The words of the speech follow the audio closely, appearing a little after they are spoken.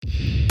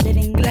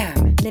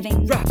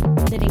living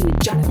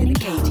with Jonathan and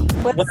Katy.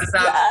 What's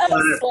up,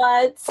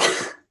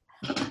 sluts?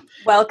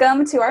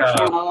 Welcome to our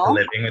channel.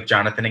 Living with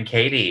Jonathan and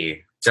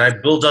Katy. Did I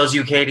bulldoze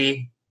you,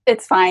 Katy?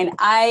 It's fine.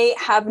 I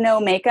have no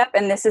makeup,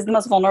 and this is the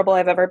most vulnerable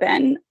I've ever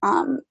been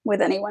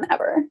with anyone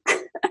ever.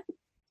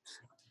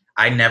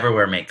 I never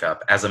wear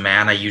makeup. As a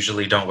man, I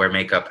usually don't wear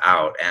makeup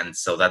out, and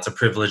so that's a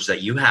privilege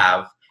that you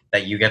have,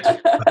 that you get to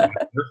put on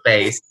your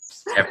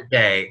face every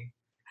day.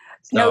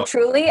 So, no,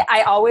 truly,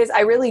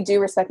 I really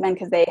do respect men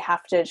because they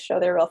have to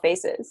show their real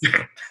faces.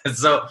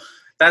 So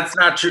that's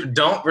not true.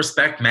 Don't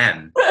respect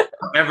men.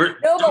 Ever,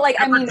 no, but like,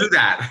 never do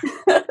that.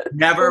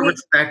 Never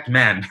respect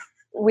men.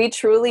 We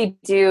truly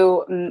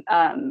do.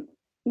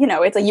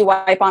 It's like you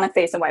wipe on a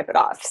face and wipe it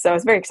off. So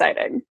it's very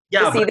exciting.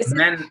 Yeah, but this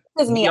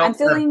is me. I'm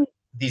feeling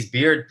these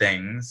beard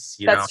things.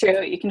 That's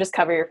true. You can just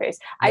cover your face.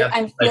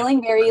 I'm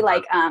feeling very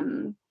like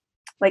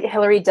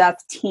Hillary Duff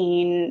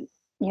teen.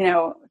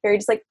 Very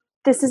just like,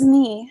 this is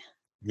me.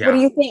 Yeah. What do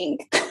you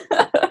think?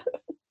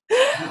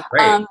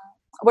 Great.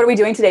 What are we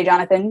doing today,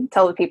 Jonathan?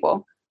 Tell the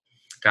people.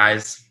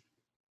 Guys,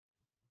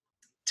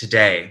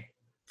 today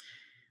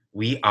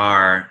we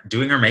are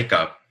doing our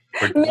makeup.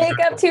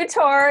 Makeup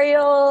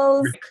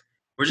tutorials.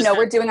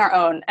 We're doing our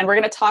own, and we're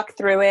going to talk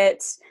through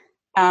it.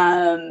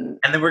 And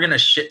then we're going to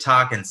shit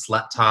talk and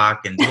slut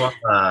talk and do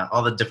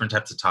all the different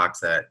types of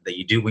talks that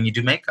you do when you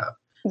do makeup.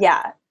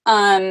 Yeah.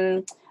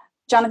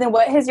 Jonathan,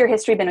 what has your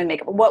history been with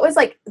makeup? What was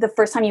like the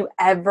first time you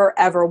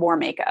ever wore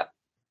makeup?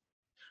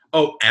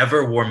 Oh,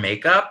 ever wore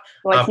makeup?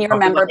 Like, can you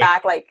remember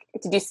back? Like,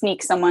 did you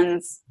sneak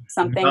someone's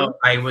something? No,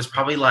 I was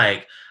probably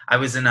I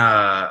was in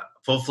a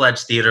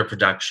full-fledged theater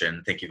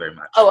production. Thank you very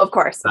much. Oh, of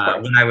course.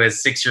 When I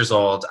was 6 years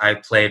old, I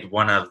played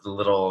one of the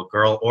little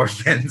girl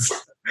orphans.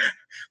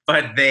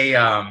 But they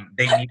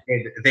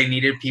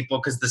needed people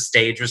because the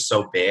stage was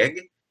so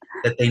big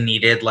that they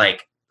needed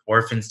like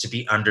orphans to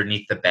be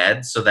underneath the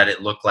bed so that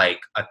it looked like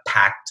a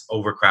packed,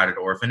 overcrowded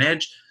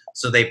orphanage.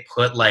 So they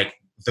put like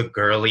the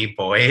girly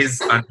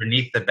boys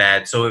underneath the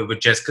bed. So it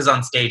would just, because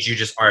on stage you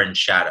just are in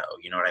shadow,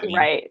 you know what I mean?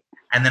 Right.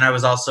 And then I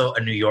was also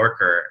a New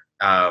Yorker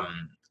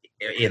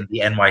in the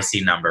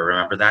NYC number.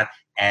 Remember that?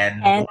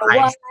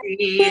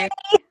 NYC.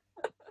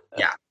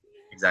 Yeah,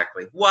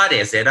 exactly. What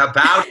is it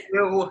about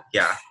you?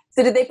 Yeah.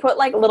 So did they put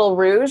like little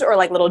rouge or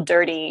like little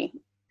dirty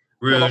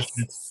rouge?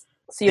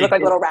 So you look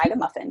like little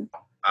ragamuffin.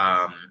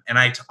 And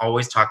I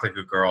always talked like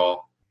a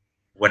girl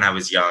when I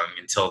was young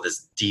until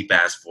this deep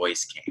ass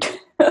voice came.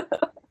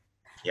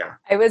 Yeah.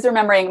 I was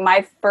remembering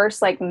my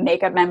first like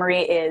makeup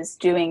memory is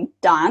doing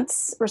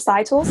dance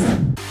recitals.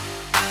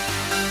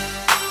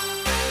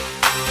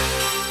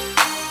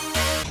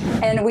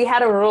 And we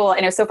had a rule,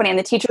 and it was so funny. And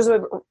the teachers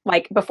would,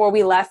 like, before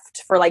we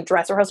left for, like,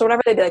 dress rehearsal or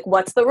whatever, they'd be like,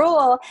 what's the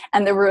rule?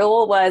 And the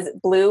rule was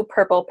blue,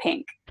 purple,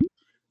 pink.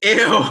 Ew.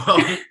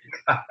 Oh,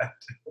 God.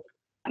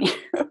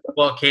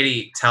 Well,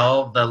 Katy,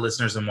 tell the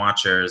listeners and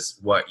watchers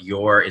what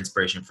your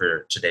inspiration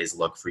for today's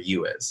look for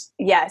you is.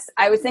 Yes.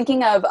 I was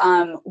thinking of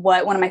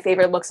what one of my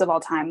favorite looks of all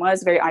time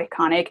was, very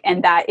iconic,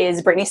 and that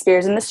is Britney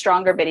Spears in the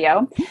Stronger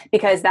video,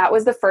 because that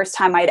was the first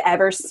time I'd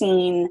ever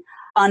seen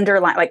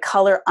underline, like,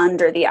 color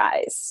under the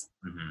eyes.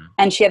 Mm-hmm.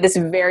 And she had this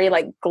very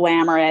like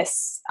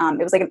glamorous,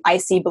 it was like an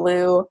icy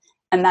blue,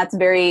 and that's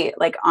very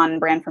like on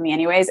brand for me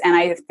anyways. And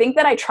I think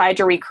that I tried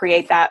to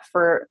recreate that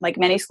for like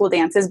many school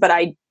dances, but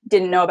I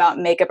didn't know about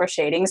makeup or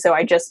shading. So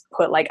I just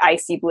put like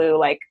icy blue,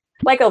 like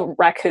a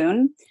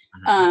raccoon.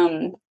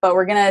 Mm-hmm. But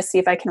we're going to see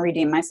if I can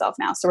redeem myself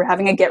now. So we're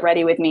having a get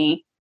ready with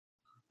me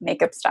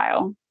makeup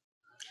style.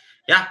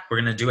 Yeah, we're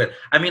going to do it.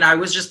 I mean, I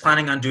was just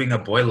planning on doing a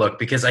boy look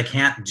because I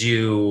can't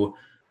do...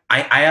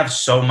 I have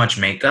so much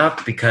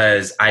makeup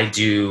because I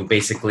do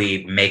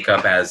basically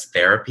makeup as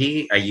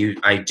therapy.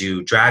 I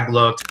do drag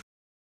looks.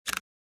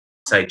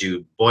 I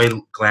do boy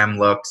glam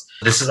looks.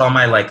 This is all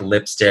my like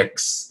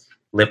lipsticks,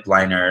 lip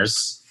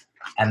liners.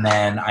 And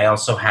then I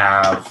also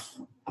have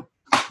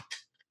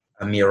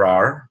a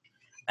mirror.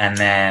 And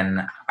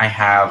then I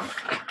have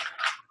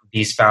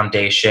these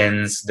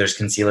foundations. There's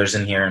concealers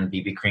in here and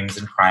BB creams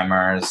and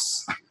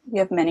primers. You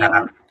have many.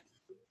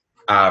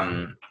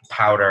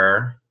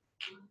 Powder.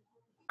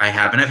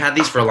 I've had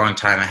these for a long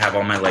time. I have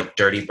all my like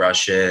dirty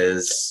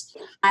brushes.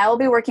 I'll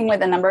be working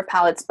with a number of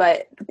palettes,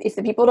 but if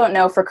the people don't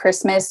know, for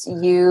Christmas,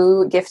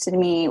 you gifted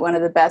me one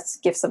of the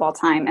best gifts of all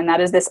time, and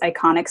that is this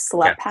iconic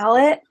Slut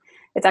palette.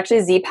 It's actually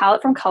a Z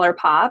palette from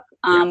ColourPop,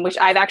 which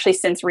I've actually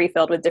since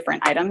refilled with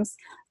different items,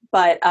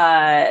 but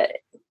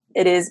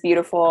it is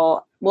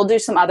beautiful. We'll do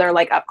some other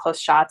like up close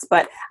shots,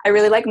 but I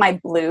really like my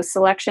blue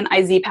selection.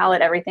 I Z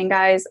palette everything,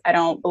 guys. I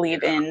don't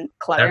believe in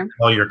clutter. That's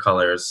all your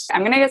colors.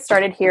 I'm going to get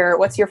started here.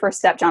 What's your first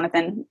step,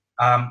 Jonathan?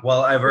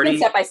 Well, we can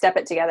step by step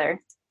it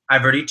together.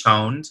 I've already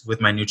toned with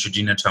my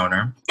Neutrogena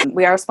toner.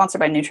 We are sponsored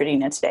by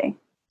Neutrogena today.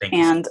 Thank you.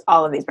 And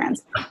all of these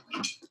brands.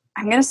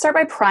 I'm going to start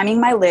by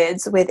priming my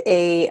lids with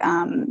a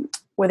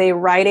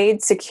Rite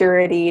Aid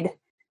Security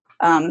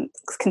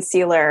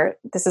concealer.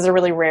 This is a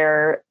really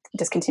rare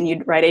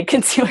discontinued Rite Aid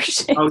concealer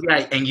shade. Oh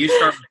yeah, and you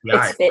start with the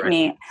eyes, fit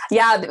me.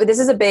 Yeah, this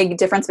is a big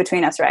difference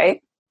between us,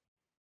 right?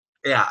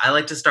 Yeah, I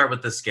like to start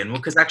with the skin. Well,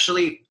 because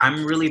actually,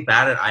 I'm really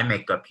bad at eye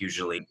makeup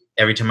usually.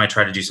 Every time I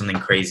try to do something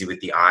crazy with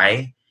the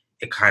eye,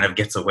 it kind of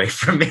gets away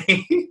from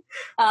me.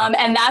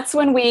 And that's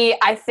when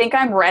I think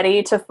I'm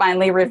ready to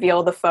finally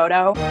reveal the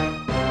photo.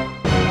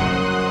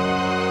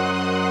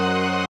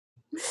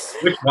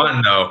 Which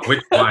one, though?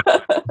 Which one?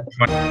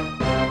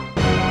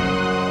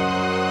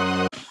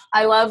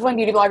 I love when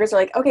beauty bloggers are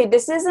like, okay,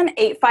 this is an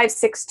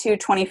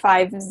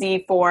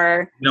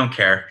 856225Z4. You don't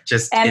care.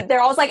 Just And they're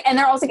always like, and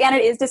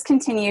it is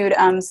discontinued.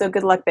 So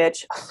good luck,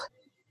 bitch.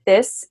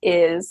 This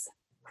is,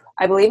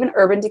 I believe, an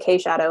Urban Decay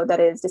shadow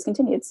that is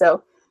discontinued.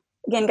 So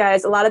again,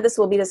 guys, a lot of this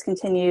will be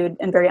discontinued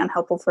and very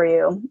unhelpful for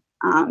you.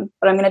 But I'm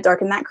going to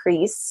darken that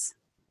crease.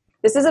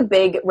 This is a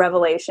big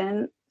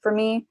revelation for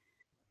me.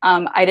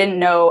 I didn't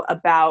know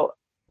about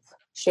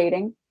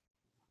shading.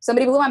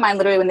 Somebody blew my mind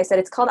literally when they said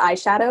it's called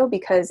eyeshadow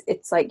because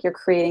it's like you're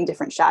creating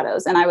different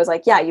shadows. And I was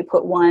like, yeah, you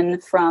put one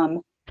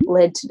from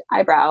lid to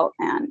eyebrow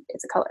and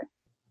it's a color.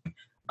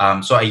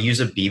 So I use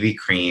a BB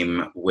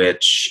cream,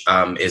 which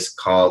is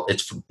called,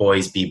 it's for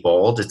Boys Be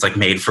Bold. It's like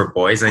made for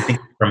boys. And I think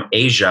from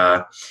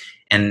Asia,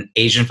 and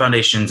Asian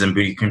foundations and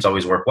beauty creams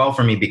always work well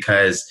for me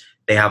because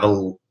they have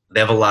a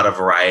lot of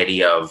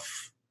variety of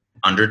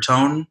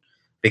undertone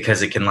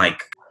because it can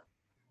like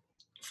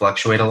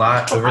fluctuate a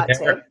lot over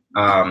there.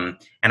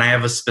 And I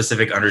have a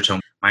specific undertone.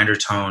 My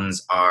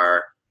undertones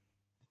are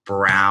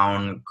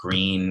brown,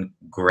 green,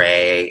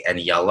 gray, and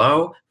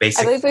yellow.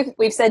 Basically, I believe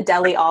we've said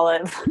deli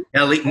olive.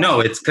 No,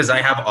 it's because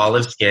I have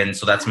olive skin,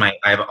 so I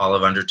have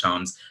olive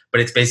undertones. But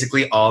it's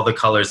basically all the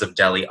colors of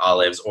deli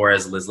olives, or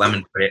as Liz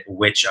Lemon put it,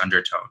 witch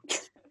undertone.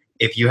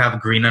 If you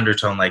have green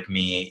undertone like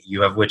me,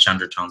 you have witch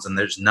undertones, and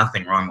there's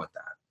nothing wrong with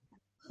that.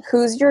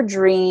 Who's your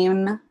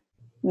dream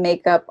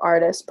makeup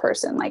artist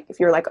person? Like if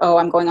you're like, oh,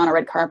 I'm going on a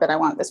red carpet, I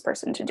want this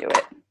person to do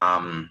it.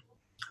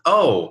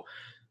 Oh,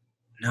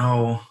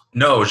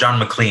 no, John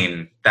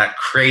McClean, that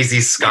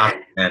crazy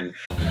Scotsman.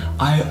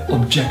 I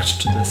object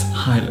to this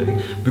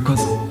highly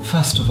because,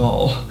 first of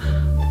all,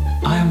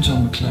 I am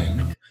John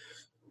McClane.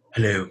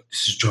 Hello,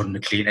 this is John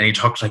McClean, and he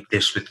talks like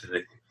this with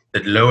the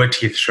lower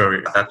teeth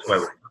showing. That's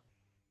why.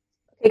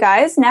 Okay,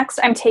 guys. Next,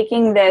 I'm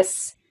taking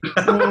this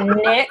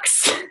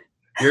NYX.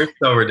 You're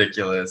so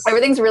ridiculous.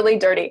 Everything's really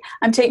dirty.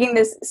 I'm taking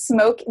this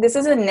smoke. This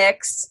is a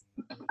NYX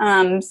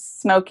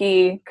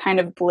smoky kind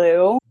of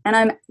blue, and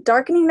I'm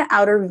darkening the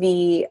outer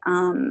V.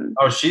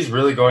 Oh, she's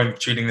really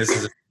treating this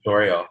as a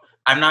tutorial.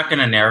 I'm not going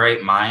to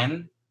narrate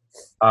mine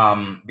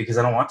because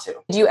I don't want to.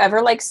 Do you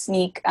ever like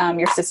sneak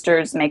your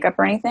sister's makeup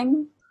or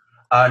anything?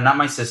 Not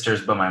my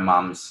sister's, but my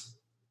mom's.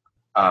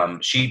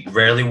 She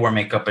rarely wore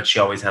makeup, but she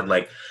always had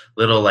like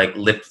little like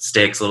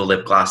lipsticks, little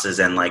lip glosses,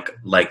 and like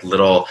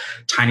little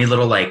tiny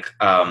little like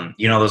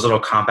those little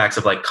compacts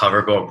of like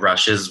CoverGirl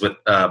brushes with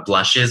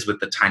blushes with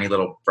the tiny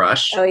little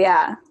brush. Oh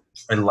yeah,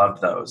 I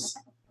loved those.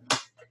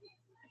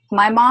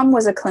 My mom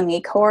was a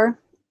Clinique whore,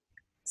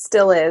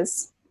 still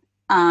is,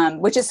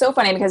 which is so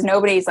funny because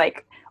nobody's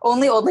like,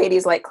 only old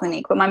ladies like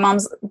Clinique, but my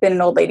mom's been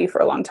an old lady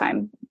for a long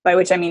time, by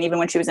which I mean even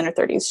when she was in her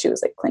 30s, she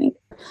was like Clinique.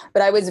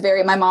 But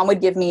my mom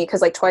would give me,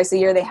 because like twice a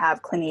year they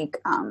have Clinique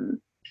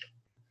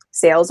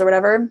sales or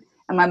whatever,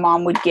 and my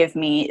mom would give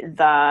me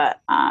the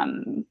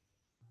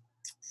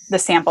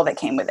sample that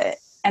came with it.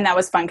 And that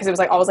was fun because it was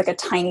like always like a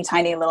tiny,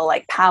 tiny little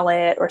like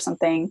palette or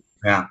something.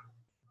 Yeah.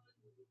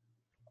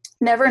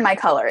 Never in my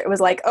color. It was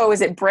like, oh,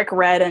 is it brick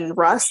red and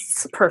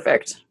rusts?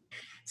 Perfect.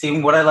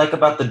 See, what I like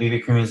about the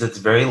BB cream is it's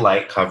very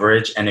light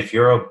coverage. And if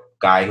you're a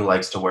guy who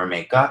likes to wear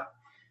makeup,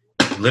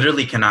 you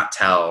literally cannot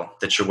tell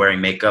that you're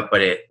wearing makeup,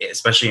 but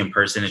especially in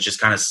person, it just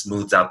kind of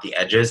smooths out the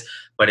edges,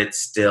 but it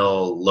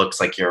still looks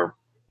like your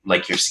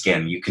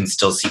skin. You can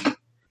still see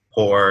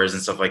pores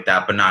and stuff like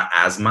that, but not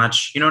as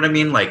much. You know what I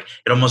mean? Like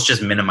it almost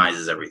just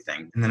minimizes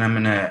everything. And then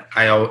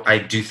I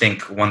do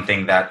think one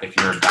thing that if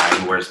you're a guy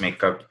who wears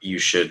makeup, you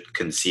should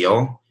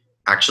conceal.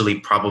 Actually,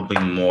 probably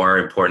more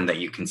important that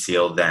you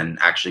conceal than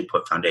actually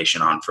put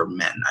foundation on for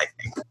men, I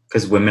think.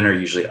 Because women are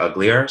usually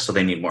uglier, so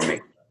they need more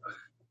makeup.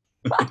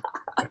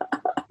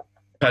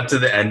 Cut to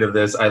the end of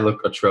this, I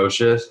look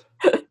atrocious.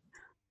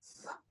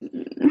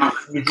 I'm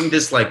using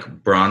this like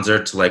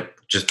bronzer to like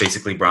just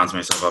basically bronze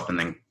myself up and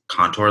then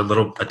contour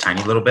a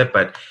tiny little bit,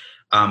 but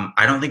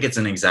I don't think it's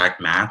an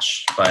exact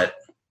match, but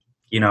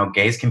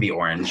gays can be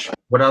orange.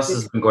 What else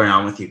has been going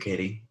on with you,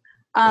 Katie?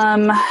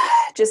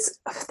 Just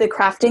the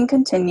crafting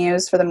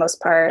continues for the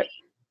most part.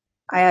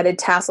 I added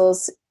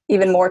tassels,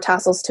 even more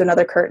tassels to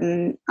another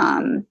curtain.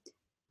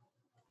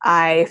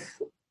 I've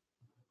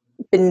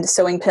been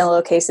sewing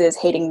pillowcases,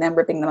 hating them,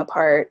 ripping them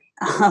apart.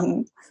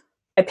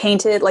 I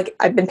painted, like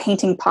I've been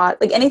painting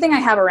like anything I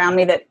have around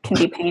me that can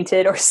be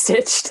painted or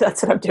stitched.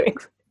 That's what I'm doing.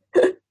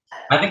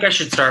 I think I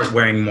should start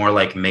wearing more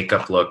like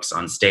makeup looks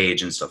on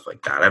stage and stuff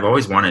like that. I've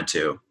always wanted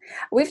to.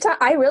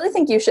 I really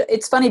think you should.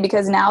 It's funny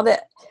because now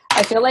that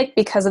I feel like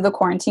because of the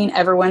quarantine,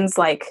 everyone's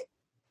like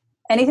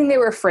anything they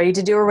were afraid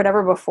to do or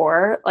whatever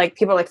before, like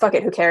people are like, fuck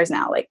it, who cares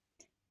now? Like,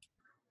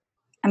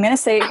 I'm going to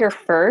say it here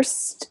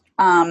first.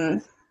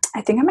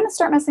 I think I'm going to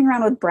start messing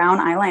around with brown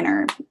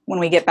eyeliner when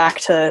we get back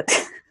to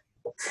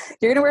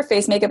You're gonna wear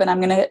face makeup, and I'm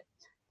gonna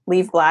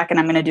leave black, and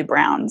I'm gonna do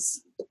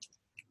browns.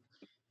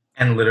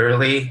 And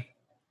literally,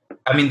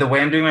 I mean, the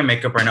way I'm doing my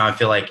makeup right now, I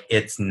feel like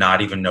it's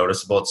not even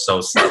noticeable. It's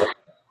so subtle.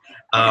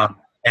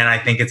 And I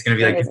think it's gonna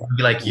be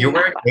like, you're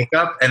wearing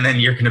makeup, and then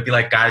you're gonna be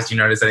like, guys, do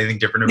you notice anything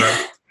different about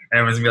it? And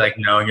everyone's gonna be like,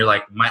 no. And you're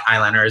like, my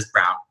eyeliner is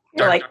brown.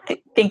 You're like,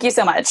 thank you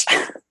so much.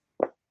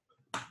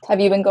 Have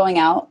you been going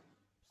out,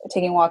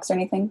 taking walks or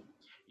anything?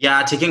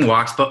 Yeah, taking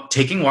walks, but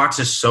taking walks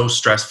is so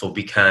stressful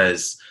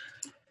because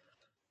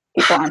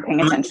people aren't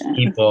paying attention.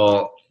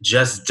 People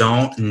just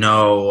don't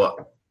know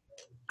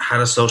how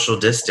to social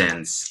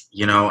distance,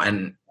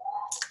 and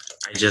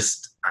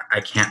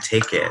I can't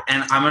take it.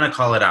 And I'm going to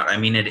call it out. I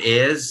mean, it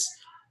is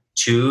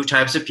two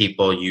types of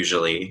people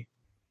usually.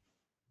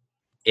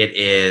 It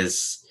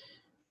is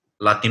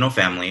Latino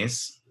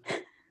families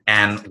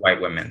and white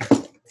women.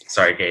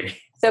 Sorry, Katie.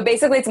 So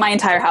basically it's my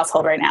entire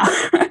household right now.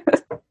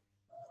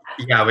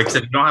 Yeah,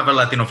 except you don't have a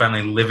Latino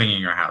family living in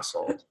your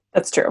household.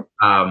 That's true.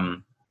 I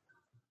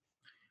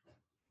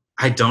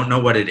don't know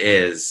what it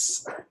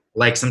is.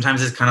 Like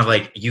sometimes it's kind of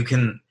like you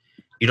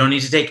don't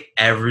need to take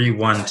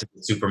everyone to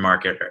the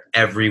supermarket or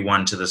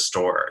everyone to the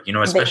store,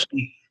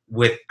 especially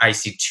with, I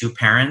see two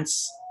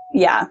parents.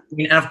 Yeah. I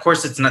mean, and of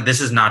course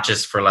this is not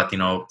just for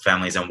Latino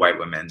families and white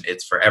women.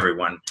 It's for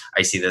everyone.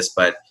 I see this,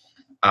 but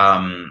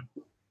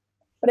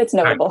it's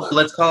notable.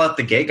 Let's call out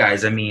the gay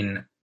guys. I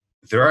mean,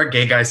 there are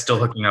gay guys still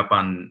hooking up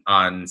on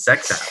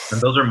sex apps, and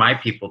those are my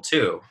people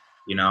too,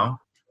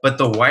 But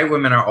the white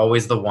women are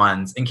always the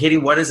ones. And Katie,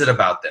 what is it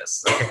about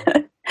this?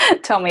 Okay.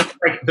 Tell me.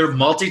 Like they're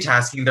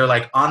multitasking. They're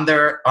like on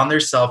their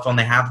cell phone.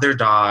 They have their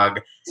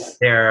dog.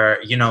 They're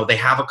they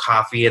have a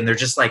coffee, and they're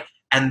just like,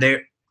 and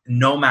they're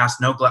no mask,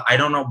 no glove. I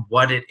don't know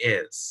what it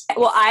is.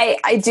 Well,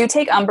 I do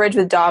take umbrage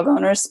with dog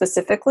owners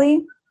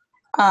specifically,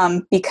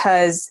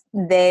 because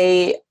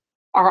they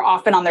are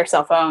often on their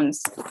cell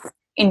phones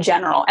in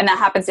general. And that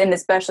happens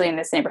especially in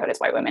this neighborhood, it's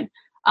white women.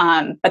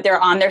 But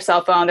they're on their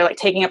cell phone. They're like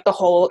taking up the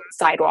whole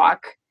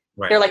sidewalk.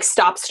 Right. They're like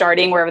stop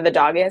starting wherever the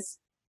dog is.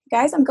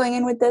 Guys, I'm going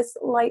in with this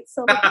light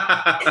silver.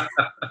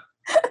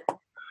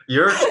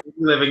 You're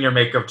living your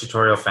makeup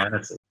tutorial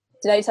fantasy.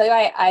 Did I tell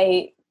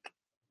you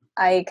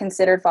I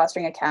considered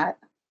fostering a cat?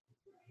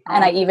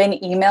 And I even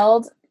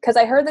emailed, because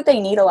I heard that they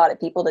need a lot of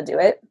people to do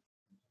it.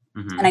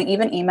 Mm-hmm. And I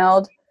even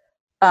emailed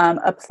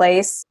a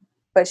place,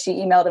 but she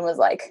emailed and was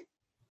like,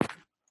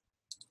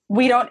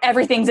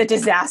 everything's a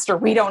disaster.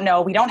 We don't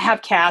know. We don't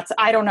have cats.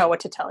 I don't know what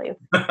to tell you.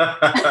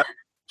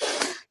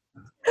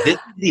 This is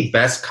the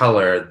best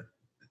color.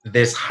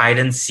 This hide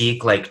and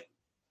seek, like.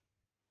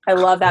 I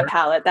love that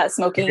palette, that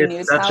smoky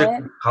nude such palette.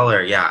 A good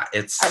color, yeah.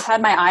 I've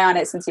had my eye on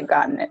it since you've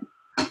gotten it.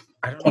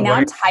 I don't know. And now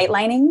I'm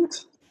tightlining.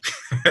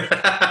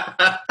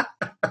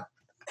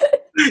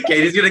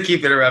 Katie's gonna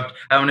keep interrupting.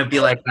 I'm gonna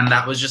be like, and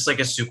that was just like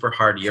a super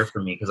hard year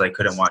for me because I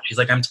couldn't watch. She's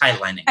like, I'm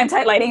tightlining. I'm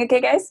tightlining,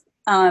 okay, guys.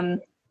 I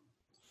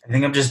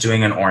think I'm just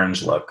doing an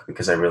orange look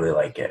because I really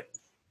like it.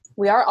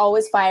 We are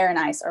always fire and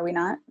ice, are we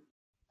not?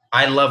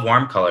 I love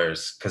warm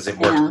colors because it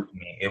works with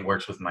me. It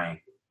works with my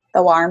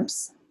the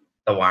warms.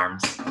 The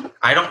warms.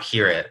 I don't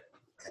hear it,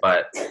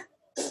 but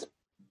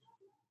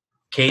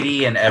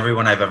Katie and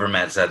everyone I've ever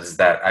met says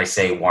that I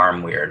say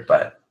warm weird,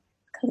 but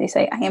because you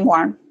say I am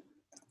warm.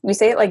 We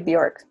say it like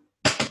Bjork.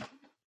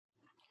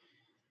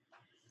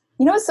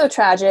 You know what's so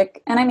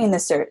tragic? And I mean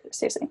this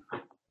seriously.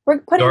 We're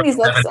putting Bjork's these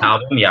looks on.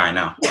 album? Yeah, I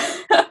know.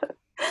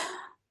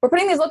 We're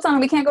putting these looks on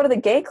and we can't go to the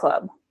gay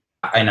club.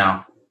 I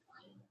know.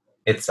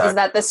 Is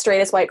that the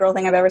straightest white girl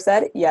thing I've ever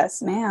said?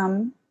 Yes,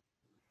 ma'am.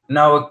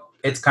 No,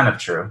 it's kind of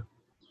true.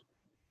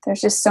 There's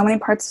just so many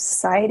parts of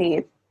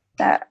society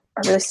that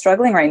are really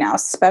struggling right now,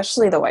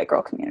 especially the white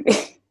girl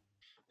community.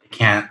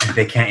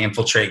 They can't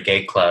infiltrate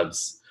gay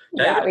clubs.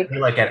 Yeah, we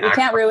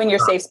can't ruin your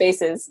safe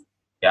spaces.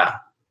 Yeah.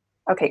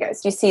 Okay,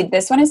 guys, you see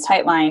this one is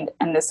tight lined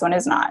and this one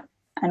is not.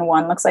 And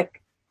one looks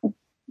like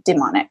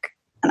demonic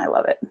and I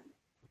love it.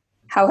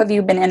 How have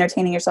you been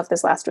entertaining yourself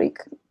this last week?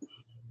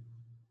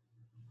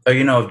 Oh,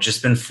 I've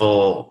just been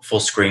full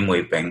scream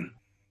weeping.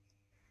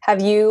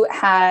 Have you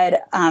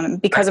had,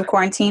 because of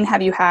quarantine,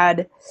 have you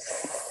had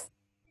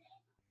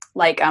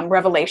like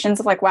revelations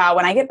of like, wow,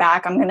 when I get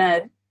back, I'm going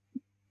to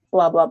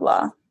blah, blah,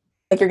 blah.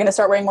 Like you're going to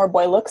start wearing more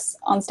boy looks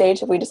on stage?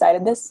 Have we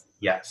decided this?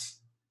 Yes.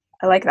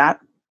 I like that.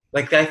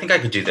 Like, I think I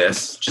could do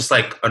this. Just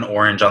like an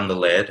orange on the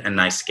lid and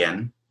nice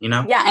skin,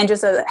 Yeah, and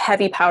just a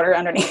heavy powder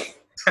underneath.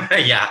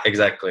 Yeah,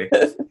 exactly.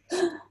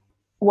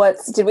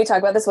 Did we talk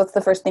about this? What's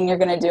the first thing you're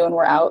going to do when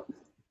we're out?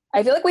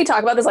 I feel like we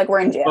talk about this like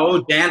we're in jail.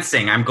 Oh,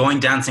 dancing. I'm going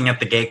dancing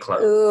at the gay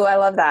club. Ooh, I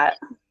love that.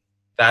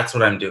 That's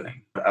what I'm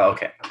doing.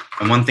 Okay.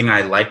 And one thing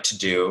I like to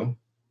do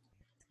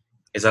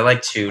is I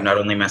like to not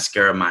only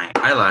mascara my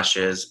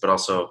eyelashes, but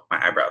also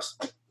my eyebrows.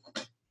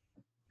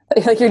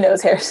 Like your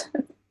nose hairs.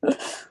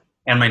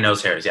 And my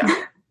nose hairs,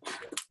 yeah.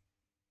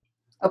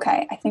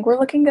 Okay, I think we're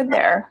looking good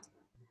there.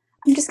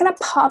 I'm just going to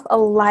pop a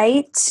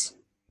light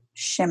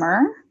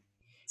shimmer.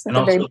 And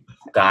also,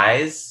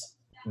 guys,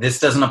 this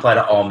doesn't apply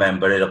to all men,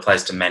 but it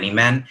applies to many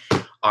men.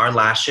 our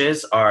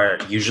lashes are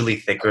usually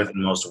thicker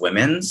than most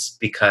women's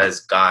because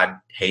God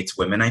hates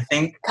women, I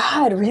think.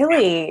 God,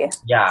 really?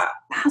 Yeah.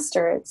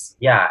 Bastards.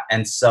 Yeah.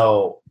 And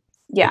so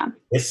Yeah.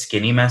 this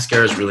skinny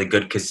mascara is really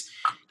good because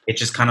it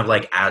just kind of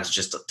like adds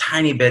just a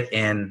tiny bit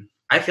in.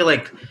 I feel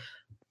like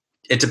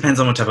it depends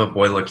on what type of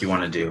boy look you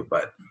want to do,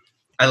 but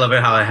I love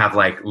it how I have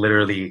like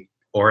literally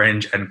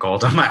orange and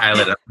gold on my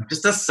eyelid.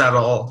 Just a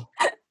subtle.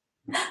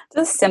 Just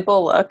a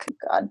simple look.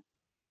 God.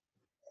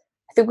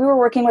 I think we were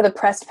working with a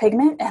pressed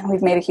pigment and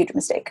we've made a huge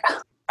mistake.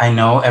 I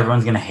know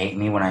everyone's going to hate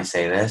me when I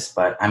say this,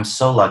 but I'm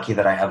so lucky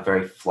that I have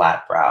very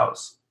flat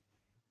brows.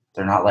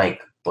 They're not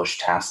like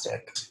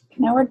bush-tastic.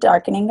 Now we're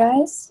darkening,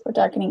 guys. We're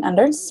darkening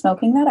under,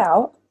 smoking that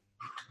out.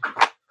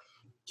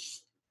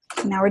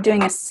 Now we're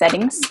doing a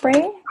setting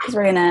spray because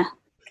we're going to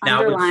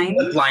underline.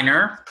 Now lip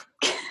liner.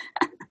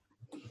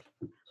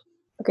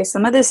 Okay,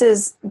 some of this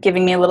is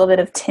giving me a little bit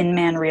of Tin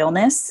Man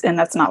realness, and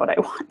that's not what I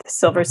want. The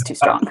silver's too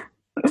strong.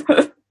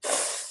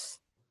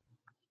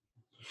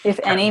 If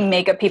any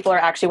makeup people are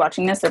actually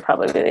watching this, they're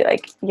probably really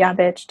like, yeah,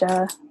 bitch,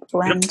 duh,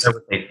 blend. You don't care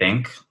what they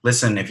think.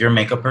 Listen, if you're a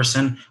makeup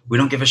person, we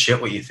don't give a shit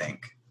what you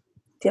think.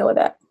 Deal with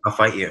it. I'll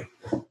fight you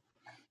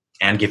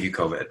and give you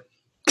COVID.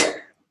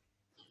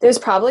 There's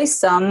probably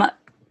some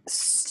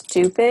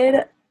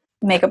stupid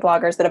makeup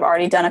bloggers that have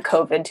already done a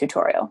COVID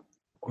tutorial.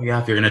 Oh,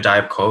 yeah, if you're going to die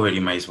of COVID,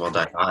 you might as well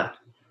die hot.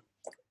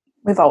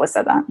 We've always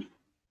said that.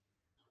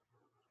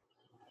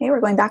 Okay, we're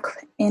going back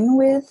in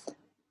with, I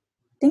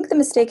think the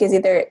mistake is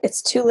either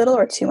it's too little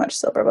or too much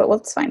silver, but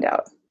let's find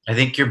out. I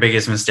think your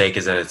biggest mistake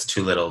is that it's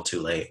too little, too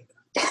late.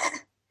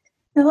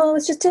 No,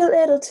 it's just too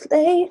little, too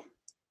late.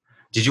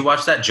 Did you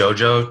watch that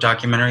JoJo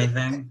documentary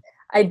thing?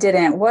 I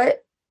didn't.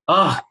 What?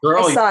 Oh,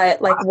 girl. I saw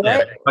it. Like,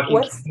 what?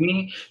 What's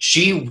me?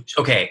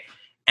 Okay.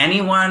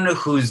 Anyone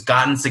who's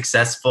gotten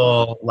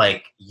successful,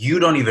 like, you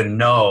don't even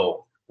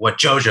know what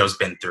JoJo's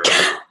been through.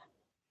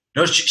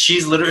 No,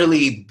 she's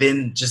literally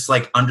been just,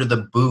 like, under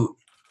the boot.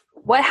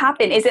 What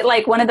happened? Is it,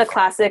 like, one of the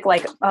classic,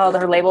 like, oh,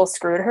 her label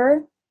screwed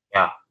her?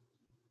 Yeah.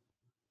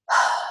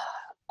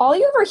 All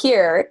you ever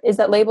hear is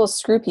that labels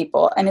screw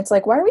people, and it's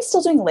like, why are we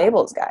still doing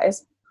labels,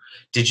 guys?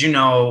 Did you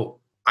know,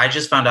 I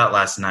just found out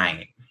last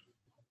night,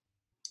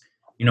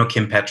 you know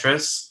Kim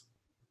Petras?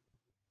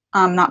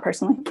 Not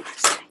personally.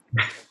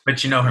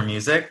 But you know her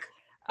music?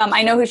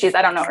 I know who she is.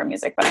 I don't know her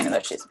music, but I know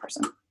that she's a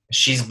person.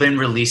 She's been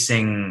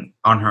releasing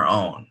on her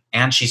own,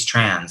 and she's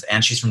trans,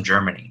 and she's from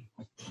Germany.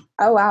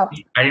 Oh, wow.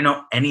 I didn't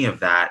know any of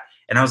that.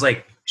 And I was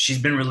like, she's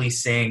been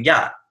releasing,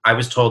 I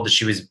was told that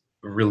she was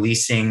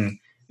releasing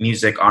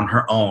music on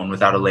her own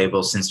without a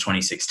label since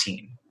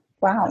 2016.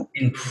 Wow.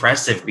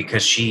 Impressive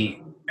because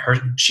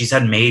she's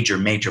had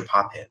major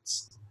pop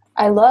hits.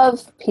 I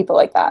love people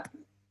like that.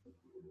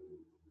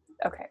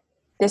 Okay.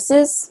 I'm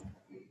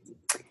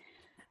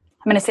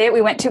going to say it.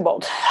 We went too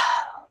bold.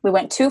 We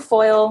went too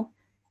foil.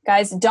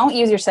 Guys, don't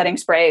use your setting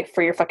spray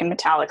for your fucking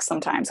metallics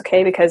sometimes,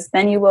 okay? Because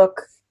then you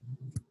look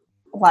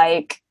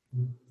like,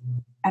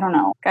 I don't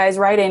know. Guys,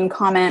 write in,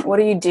 comment, what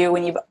do you do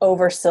when you've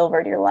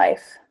over-silvered your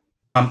life?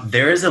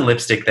 There is a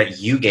lipstick that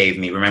you gave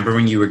me. Remember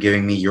when you were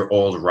giving me your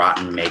old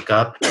rotten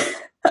makeup?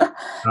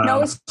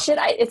 No,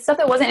 it's stuff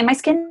that wasn't in my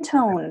skin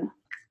tone.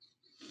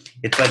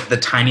 It's like the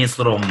tiniest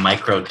little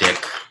micro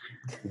dick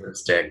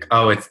lipstick.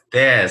 Oh, it's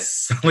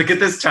this. Look at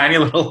this tiny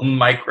little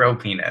micro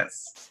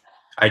penis.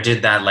 I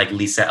did that like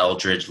Lisa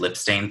Eldridge lip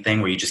stain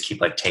thing where you just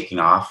keep like taking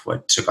off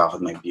what took off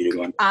with my beauty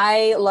one.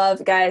 I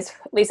love, guys,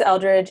 Lisa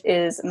Eldridge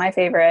is my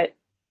favorite.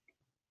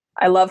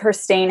 I love her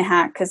stain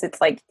hack because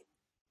it's like,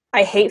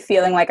 I hate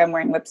feeling like I'm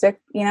wearing lipstick,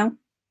 you know?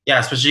 Yeah,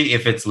 especially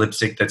if it's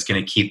lipstick that's going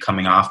to keep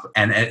coming off.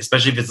 And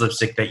especially if it's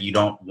lipstick that you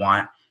don't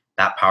want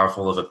that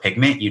powerful of a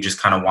pigment. You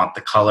just kind of want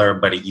the color,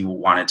 but you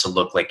want it to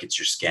look like it's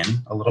your skin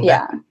a little bit.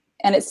 Yeah,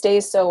 and it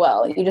stays so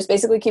well. You just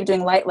basically keep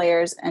doing light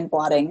layers and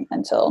blotting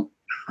until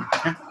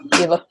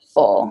you look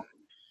full.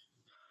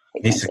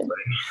 Basically.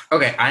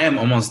 Okay, I am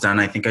almost done.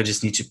 I think I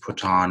just need to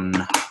put on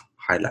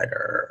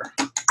highlighter.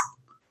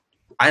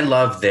 I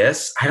love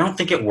this. I don't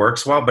think it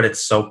works well, but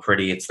it's so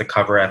pretty. It's the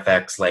Cover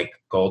FX like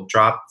gold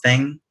drop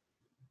thing.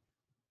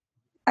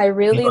 I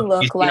really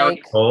look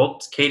like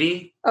gold,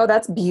 Katy. Oh,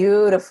 that's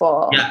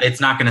beautiful. Yeah, it's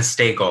not going to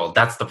stay gold.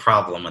 That's the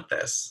problem with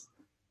this.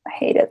 I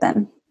hate it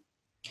then.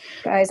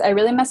 Guys, I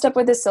really messed up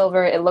with the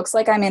silver. It looks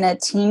like I'm in a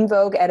Teen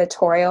Vogue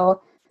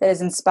editorial that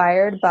is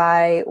inspired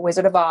by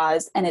Wizard of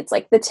Oz, and it's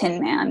like the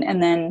Tin Man.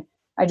 And then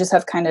I just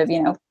have kind of,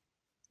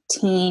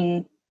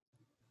 teen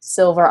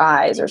silver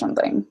eyes or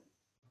something.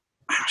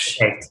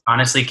 Okay.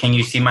 Honestly, can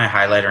you see my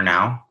highlighter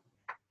now?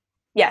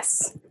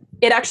 Yes.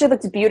 It actually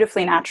looks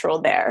beautifully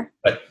natural there.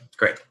 But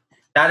great.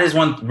 That is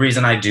one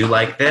reason I do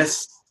like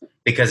this,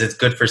 because it's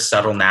good for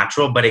subtle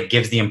natural, but it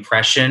gives the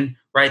impression,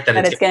 right, that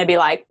it's going to be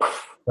like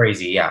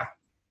crazy, yeah.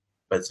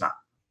 But it's not.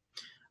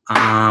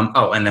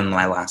 And then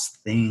my last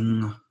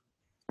thing.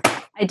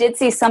 I did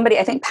see somebody,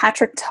 I think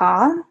Patrick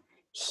Ta,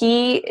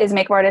 he is a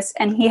makeup artist,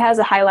 and he has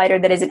a highlighter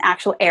that is an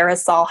actual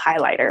aerosol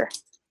highlighter.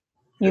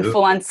 You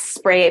full on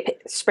spray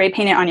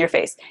paint it on your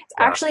face. It's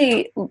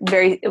actually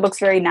it looks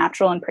very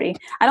natural and pretty.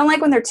 I don't like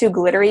when they're too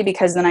glittery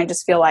because then I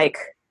just feel like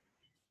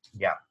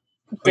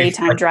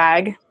daytime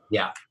drag.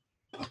 Yeah.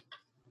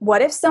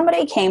 What if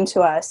somebody came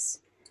to us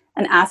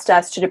and asked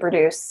us to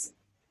produce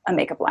a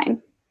makeup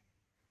line?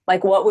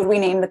 Like, what would we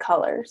name the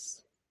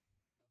colors?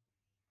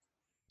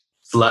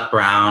 Slut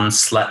brown,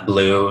 slut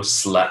blue,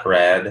 slut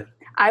red.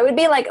 I would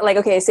be like,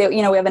 okay, so, we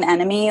have an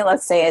enemy.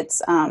 Let's say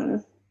it's,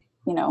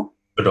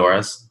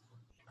 Fedoras.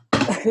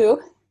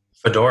 Who?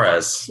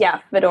 Fedoras.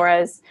 Yeah,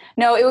 fedoras.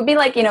 No, it would be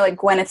like, like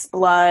Gwyneth's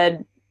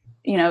blood,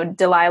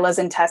 Delilah's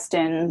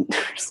intestine.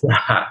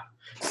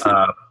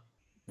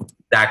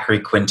 Zachary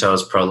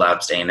Quinto's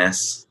prolapsed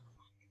anus.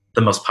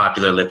 The most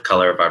popular lip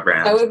color of our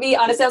brand. That would be,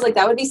 honestly, I was like,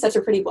 that would be such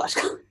a pretty blush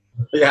color.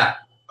 Yeah.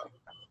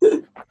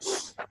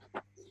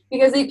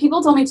 Because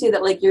people told me too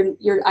that like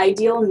your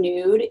ideal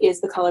nude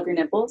is the color of your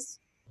nipples.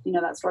 You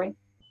know that story?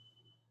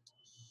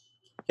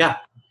 Yeah.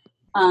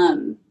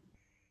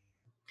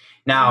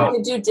 Now you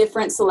could do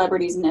different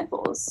celebrities'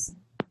 nipples.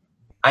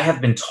 I have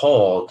been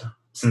told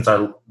since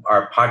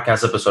our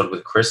podcast episode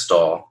with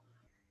Crystal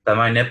that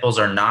my nipples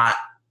are not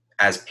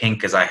as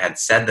pink as I had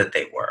said that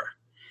they were.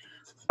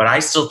 But I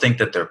still think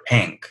that they're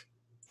pink.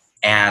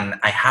 And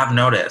I have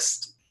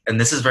noticed, and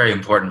this is very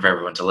important for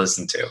everyone to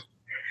listen to,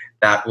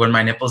 that when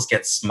my nipples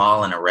get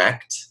small and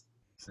erect,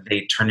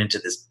 they turn into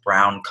this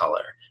brown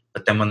color.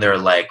 But then when they're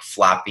like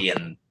floppy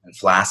and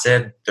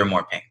flaccid, they're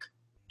more pink.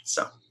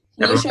 So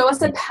can you show us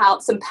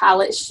some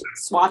palette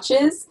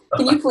swatches?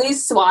 Can you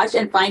please swatch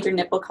and find your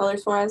nipple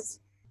colors for us?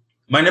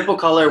 My nipple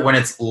color when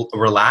it's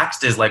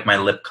relaxed is like my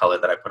lip color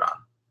that I put on.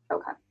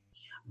 Okay.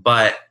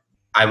 But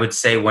I would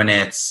say when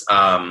it's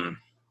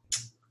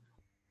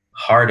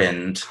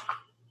hardened,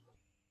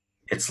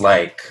 it's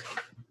like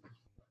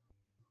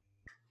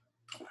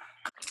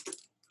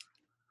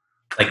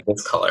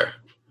this color.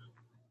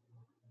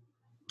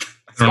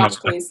 Swatch,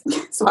 please.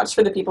 Swatch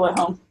for the people at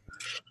home.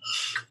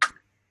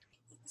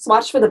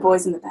 Swatch for the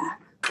boys in the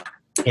back.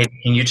 Hey,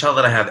 can you tell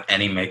that I have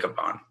any makeup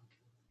on?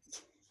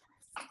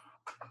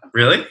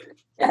 Really?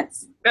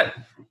 Yes. Good.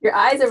 Your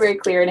eyes are very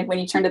clear, and when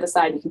you turn to the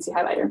side, you can see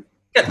highlighter.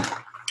 Good.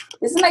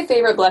 This is my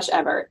favorite blush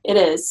ever. It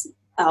is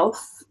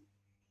e.l.f.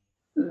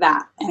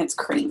 That, and it's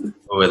cream.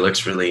 Oh, it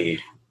looks really.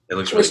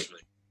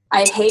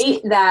 I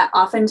hate that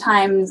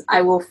oftentimes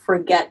I will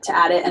forget to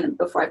add it and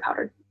before I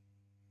powdered.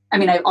 I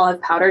mean, I'll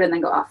have powdered and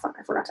then go, oh, fuck,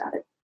 I forgot to add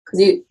it.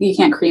 Because you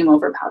can't cream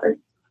over powdered.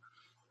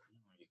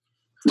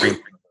 Cream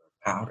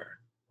powder.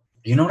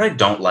 You know what I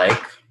don't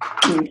like?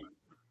 I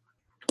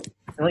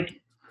feel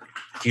like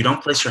if you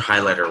don't place your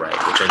highlighter right,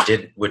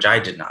 which I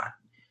did not,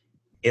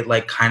 it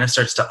like kind of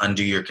starts to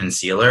undo your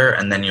concealer,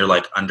 and then your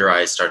like under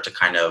eyes start to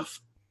kind of,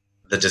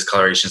 the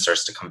discoloration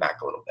starts to come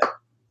back a little bit.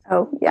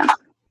 Oh, yeah.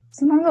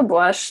 Sometimes a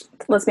blush,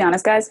 let's be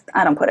honest, guys,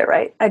 I don't put it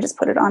right. I just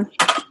put it on.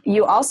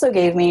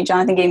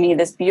 Jonathan gave me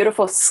this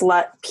beautiful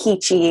Slut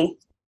Peachy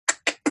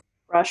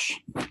blush,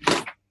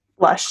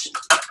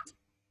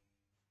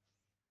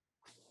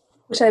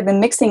 which I've been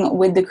mixing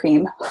with the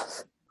cream.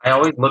 I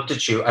always looked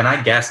at you, and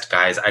I guessed,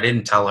 guys. I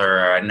didn't tell her,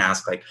 or I didn't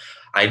ask. Like,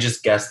 I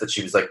just guessed that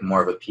she was like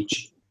more of a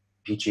peachy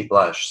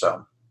blush.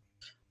 So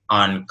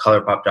on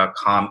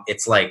ColourPop.com,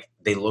 it's like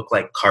they look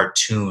like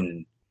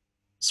cartoon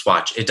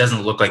swatch. It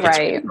doesn't look like it's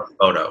a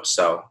photo,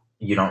 so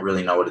you don't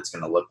really know what it's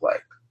going to look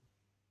like.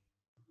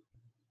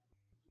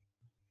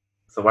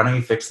 So why don't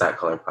you fix that,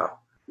 ColourPop?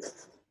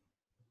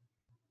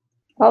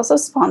 Also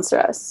sponsor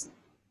us.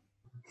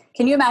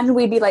 Can you imagine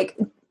we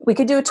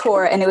could do a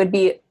tour and it would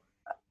be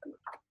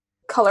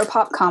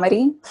ColourPop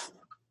comedy?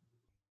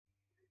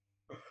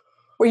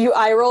 Were you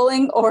eye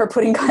rolling or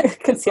putting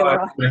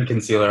concealer on? Putting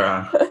concealer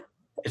on.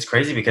 It's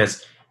crazy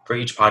because for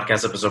each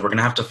podcast episode, we're going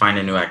to have to find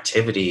a new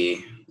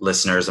activity,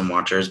 listeners and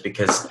watchers,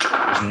 because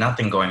there's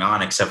nothing going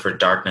on except for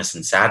darkness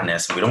and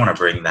sadness. And we don't want to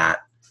bring that.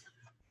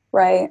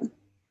 Right.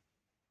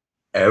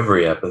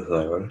 Every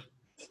episode.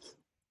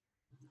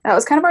 That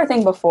was kind of our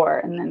thing before.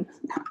 And then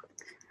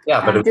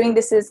but I'm doing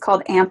this is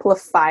called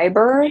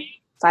Fiber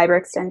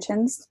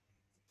extensions.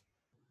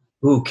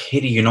 Ooh,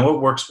 Katy, you know what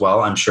works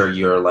well? I'm sure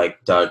you're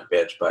like, Doug,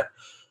 bitch, but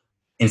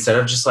instead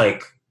of just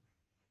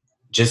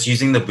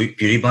using the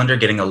beauty blender,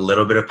 getting a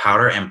little bit of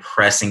powder and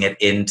pressing it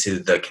into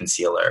the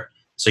concealer.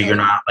 So you're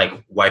not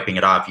like wiping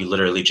it off. You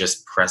literally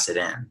just press it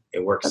in.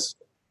 It works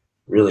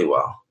really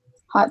well.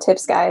 Hot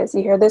tips, guys.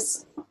 You hear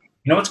this?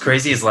 You know what's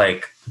crazy is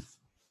like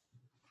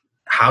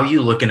how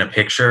you look in a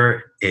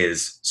picture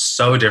is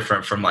so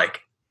different from like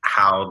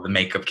how the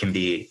makeup can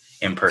be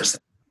in person.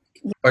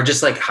 Or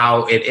just like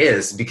how it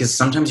is, because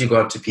sometimes you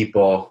go up to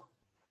people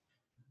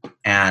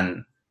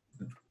and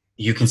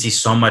you can see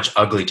so much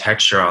ugly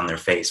texture on their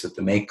face with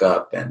the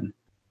makeup, and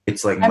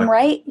it's like I'm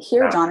right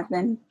here,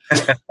 Jonathan.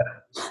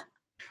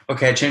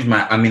 Okay,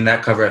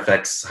 that Cover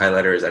FX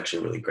highlighter is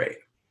actually really great.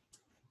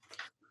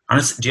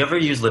 Honestly, do you ever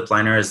use lip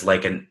liner as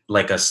like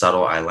a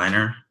subtle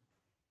eyeliner?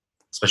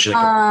 Especially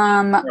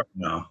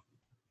no.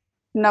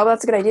 No,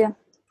 that's a good idea.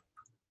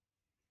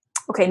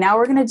 Okay, now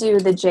we're gonna do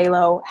the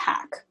JLo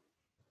hack.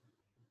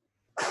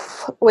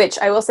 which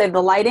I will say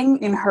the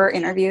lighting in her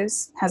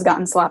interviews has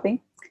gotten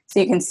sloppy. So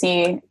you can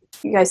see,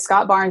 you guys,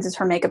 Scott Barnes is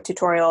her makeup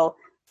tutorial.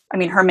 I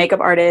mean, her makeup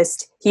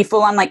artist. He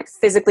full on like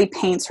physically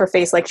paints her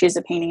face like she's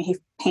a painting. He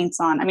paints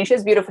on, I mean,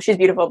 she's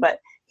beautiful, but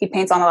he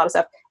paints on a lot of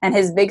stuff. And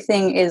his big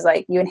thing is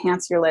like you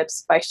enhance your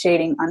lips by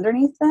shading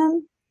underneath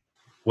them.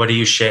 What do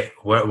you shade?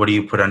 What do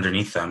you put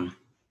underneath them?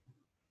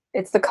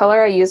 It's the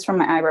color I use for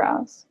my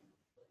eyebrows.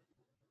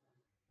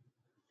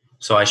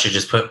 So I should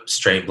just put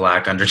straight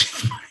black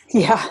underneath mine.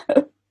 Yeah.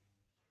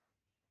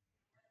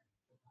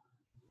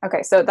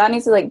 Okay, so that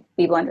needs to like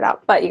be blended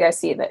out, but you guys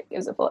see that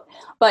gives a full.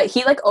 But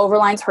he like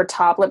overlines her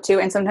top lip too,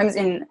 and sometimes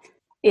in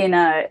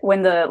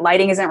when the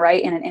lighting isn't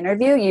right in an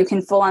interview, you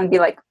can full on be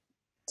like,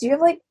 "Do you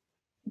have like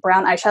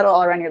brown eyeshadow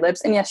all around your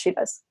lips?" And yes, she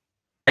does.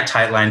 I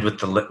tight lined with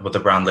the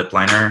brown lip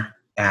liner,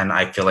 and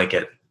I feel like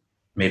it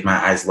made my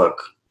eyes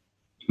look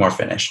more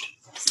finished.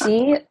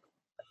 See,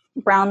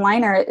 brown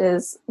liner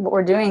is what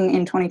we're doing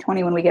in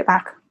 2020 when we get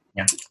back.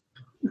 Yeah.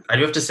 I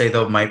do have to say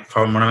though, one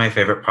of my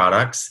favorite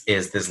products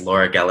is this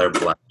Laura Geller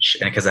blush,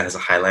 and because it has a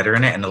highlighter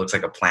in it and it looks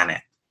like a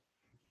planet.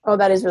 Oh,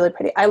 that is really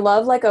pretty. I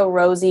love like a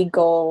rosy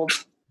gold.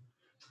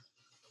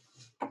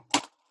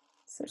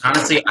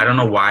 Honestly, I don't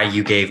know why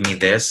you gave me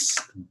this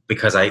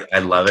because I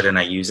love it and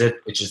I use it.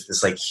 It's just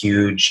this like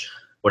huge,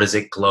 what is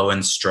it, glow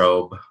and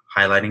strobe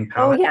highlighting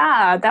palette. Oh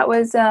yeah, that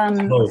was a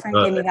friend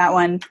gave me that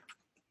one.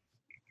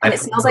 And it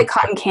smells like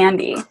cotton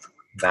candy.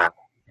 That.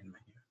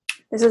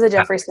 This is a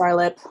Jeffree Star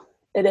lip.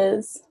 It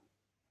is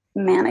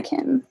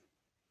Mannequin,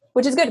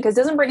 which is good because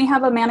doesn't Britney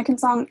have a Mannequin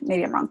song?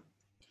 Maybe I'm wrong.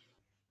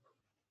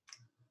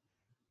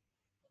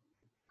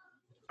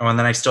 Oh, and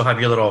then I still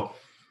have your little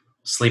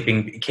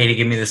Katy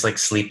gave me this like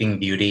Sleeping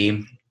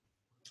Beauty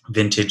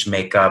vintage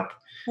makeup.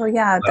 Oh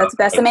yeah, that's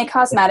Besame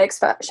Cosmetics.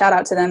 Shout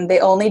out to them. They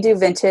only do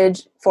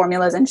vintage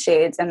formulas and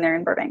shades, and they're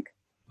in Burbank.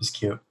 It's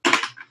cute.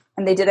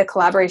 And they did a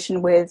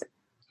collaboration with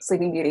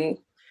Sleeping Beauty.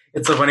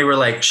 It's so funny. We're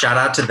like, shout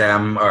out to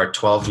them, our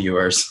 12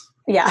 viewers.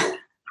 Yeah.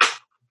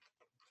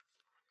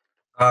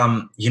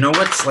 You know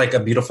what's like a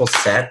beautiful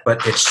set,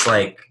 but it's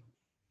like,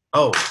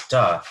 oh,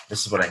 duh,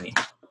 this is what I need.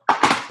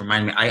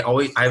 Remind me.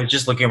 I was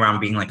just looking around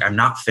being like, I'm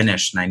not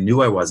finished, and I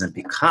knew I wasn't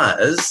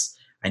because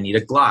I need a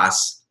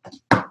gloss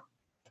on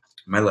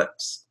my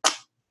lips.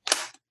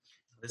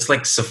 This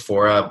like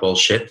Sephora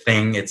bullshit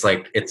thing. It's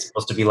like, it's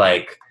supposed to be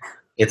like,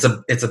 it's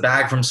a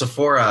bag from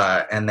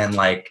Sephora, and then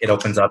like it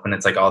opens up and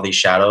it's like all these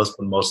shadows,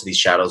 but most of these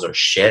shadows are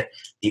shit.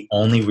 The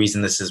only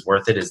reason this is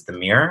worth it is the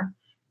mirror.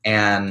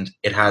 And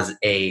it has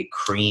a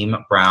cream,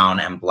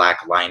 brown, and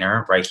black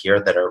liner right here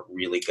that are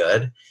really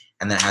good.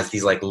 And then it has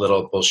these like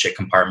little bullshit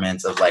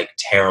compartments of like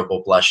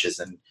terrible blushes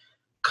and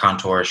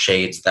contour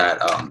shades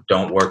that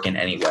don't work in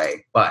any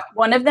way. But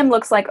one of them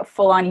looks like a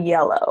full-on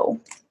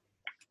yellow.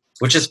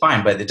 Which is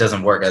fine, but it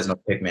doesn't work as no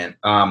pigment.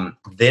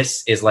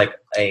 This is like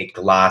a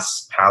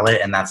gloss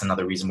palette, and that's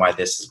another reason why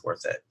this is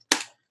worth it.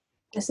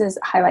 This is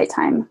highlight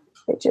time,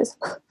 bitches.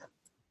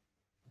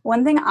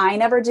 One thing I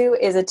never do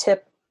is a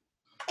tip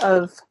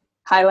of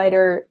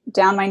highlighter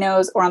down my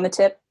nose or on the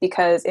tip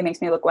because it makes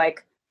me look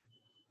like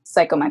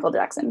Psycho Michael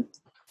Jackson.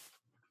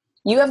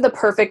 You have the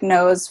perfect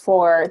nose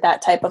for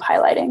that type of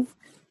highlighting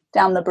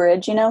down the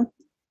bridge, you know?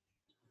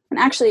 And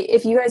actually,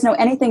 if you guys know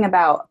anything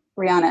about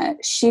Rihanna,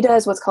 she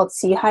does what's called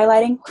C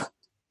highlighting.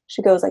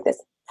 She goes like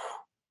this.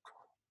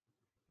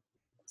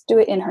 Let's do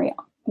it in her. I'm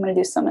going to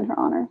do some in her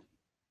honor.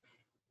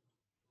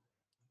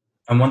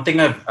 And one thing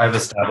I've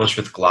established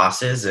with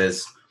glosses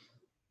is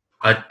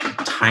a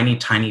tiny,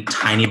 tiny,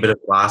 tiny bit of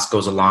gloss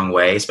goes a long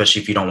way,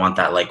 especially if you don't want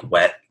that like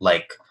wet,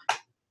 like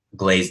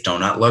glazed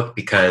donut look,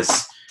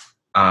 because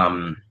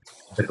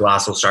the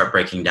gloss will start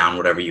breaking down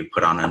whatever you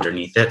put on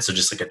underneath it. So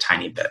just like a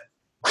tiny bit.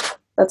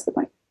 That's the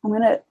point. I'm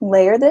going to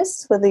layer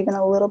this with even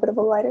a little bit of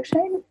a lighter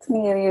shade. It's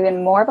going to give you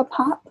even more of a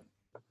pop.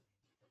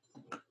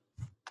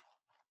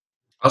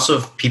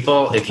 Also,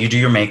 if you do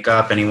your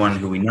makeup, anyone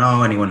who we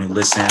know, anyone who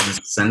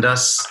listens, send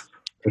us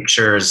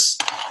pictures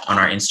on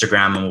our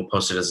Instagram and we'll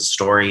post it as a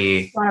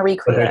story. You want to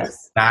recreate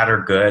this? Bad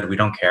or good, we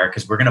don't care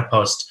because we're gonna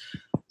post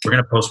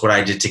what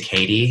I did to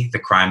Katy, the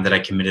crime that I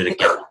committed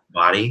against my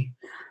body,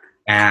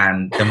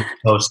 and then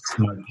we'll post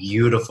my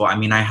beautiful. I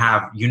mean, I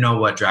have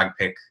what drag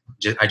pic.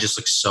 I just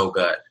look so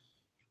good.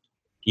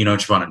 You know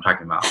which one I'm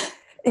talking about.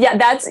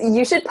 Yeah,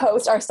 you should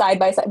post our side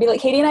by side. Be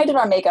like, Katy and I did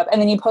our makeup,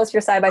 and then you post your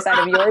side by side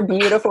of your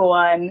beautiful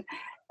one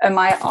and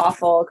my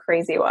awful,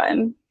 crazy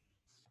one.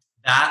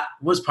 That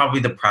was probably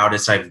the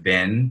proudest I've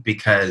been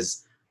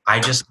because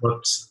I just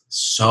looked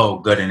so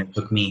good and it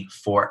took me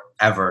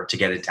forever to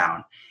get it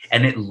down.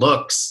 And it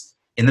looks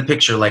in the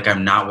picture like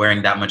I'm not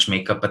wearing that much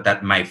makeup, but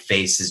that my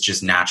face is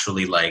just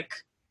naturally like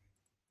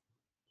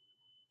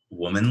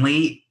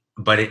womanly.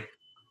 But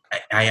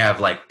I have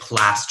like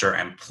plaster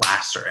and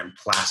plaster and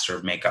plaster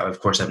of makeup. Of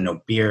course, I have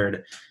no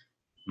beard.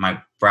 My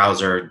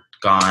brows are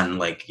gone.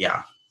 Like,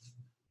 yeah.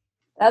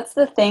 That's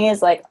the thing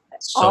is like,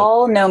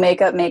 all no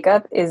makeup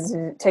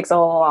takes a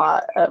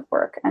lot of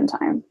work and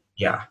time.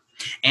 Yeah.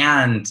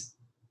 And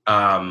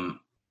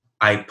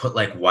I put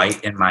like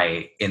white in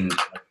white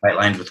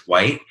lined with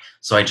white,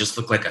 so I just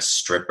look like a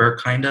stripper,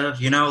 kind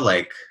of.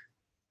 Like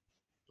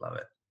love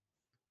it.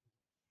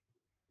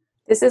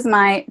 This is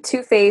my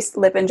Too Faced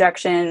lip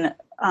injection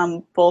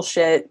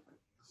bullshit.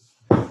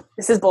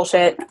 This is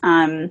bullshit.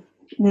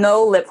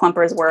 No lip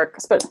plumpers work.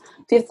 But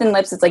if you have thin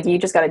lips, it's like you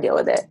just got to deal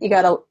with it. You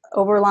got to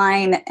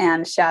overline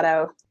and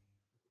shadow.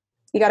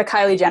 You got to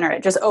Kylie Jenner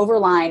it. Just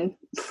overline.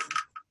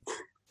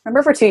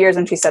 Remember for 2 years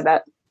when she said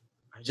that?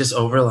 I just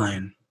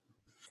overline.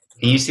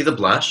 Can you see the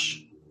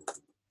blush?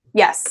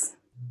 Yes.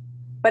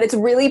 But it's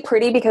really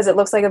pretty because it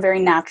looks like a very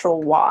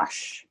natural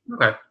wash.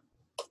 Okay.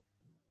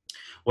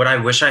 What I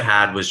wish I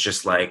had was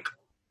just like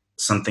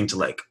something to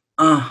like,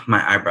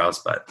 my eyebrows,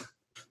 but.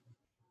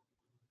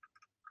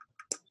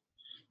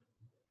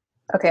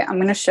 Okay, I'm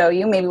going to show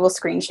you. Maybe we'll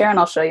screen share and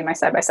I'll show you my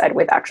side-by-side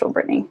with actual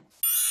Brittany.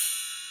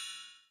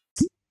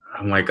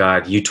 Oh my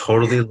God. You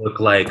totally look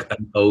like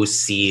an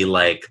OC,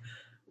 like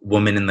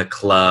woman in the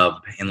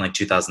club in like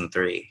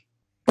 2003.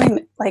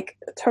 Like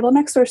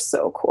turtlenecks were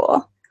so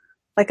cool.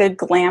 Like a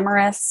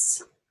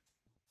glamorous.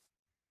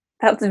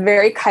 That's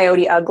very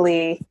Coyote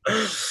Ugly.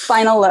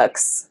 Final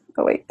looks.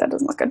 Oh wait, that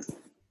doesn't look good.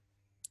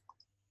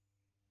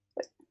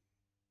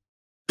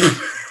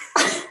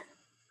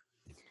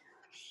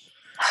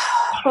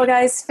 Well,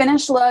 guys,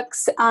 finished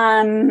looks.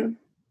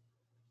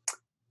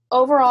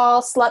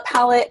 Overall, slut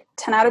palette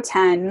 10 out of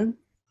 10.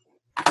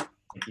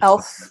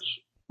 Elf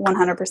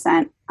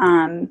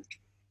 100%.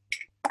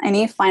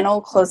 Any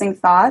final closing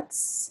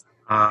thoughts?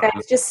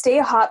 Guys, just stay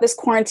hot this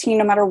quarantine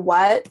no matter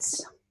what.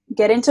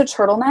 Get into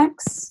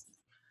turtlenecks.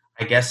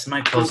 I guess my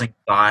closing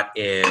thought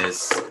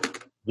is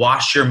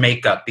wash your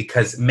makeup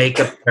because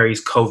makeup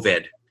carries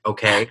COVID,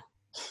 okay?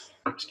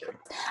 I'm just kidding.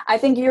 I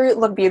think you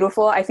look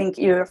beautiful. I think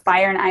you're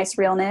fire and ice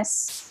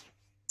realness.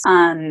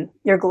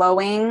 You're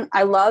glowing.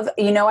 I love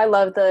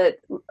the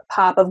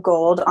pop of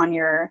gold on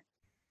your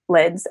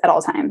lids at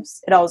all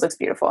times. It always looks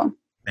beautiful.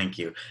 Thank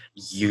you.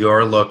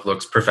 Your look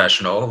looks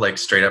professional, like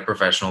straight up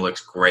professional,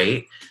 looks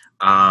great.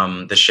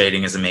 The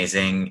shading is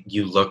amazing.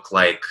 You look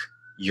like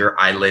your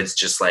eyelids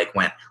just like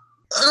went,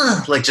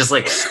 like just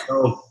like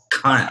so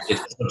cunt. It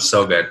looks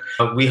so good.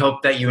 We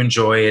hope that you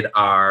enjoyed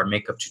our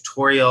makeup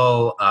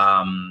tutorial,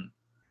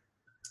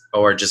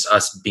 or just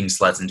us being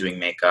sluts and doing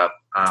makeup.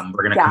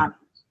 We're gonna come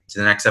to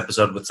the next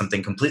episode with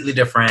something completely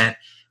different.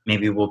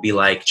 Maybe we'll be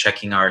like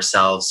checking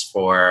ourselves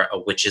for a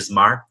witch's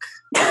mark.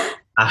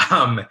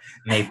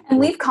 Maybe. And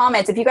leave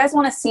comments if you guys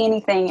want to see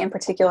anything in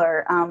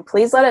particular.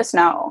 Please let us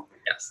know.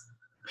 Yes.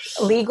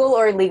 Legal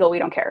or illegal, we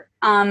don't care.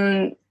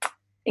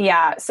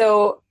 Yeah.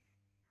 So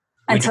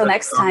until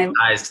next time.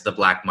 Ties to the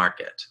black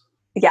market.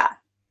 Yeah.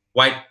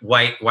 White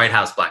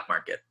House black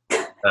market.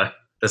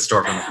 The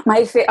store from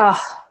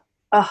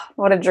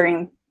what a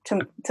dream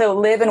to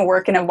live and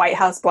work in a White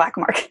House black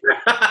market.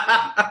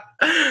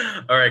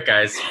 All right,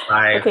 guys.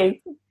 Bye.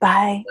 Okay.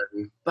 Bye.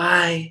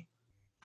 Bye.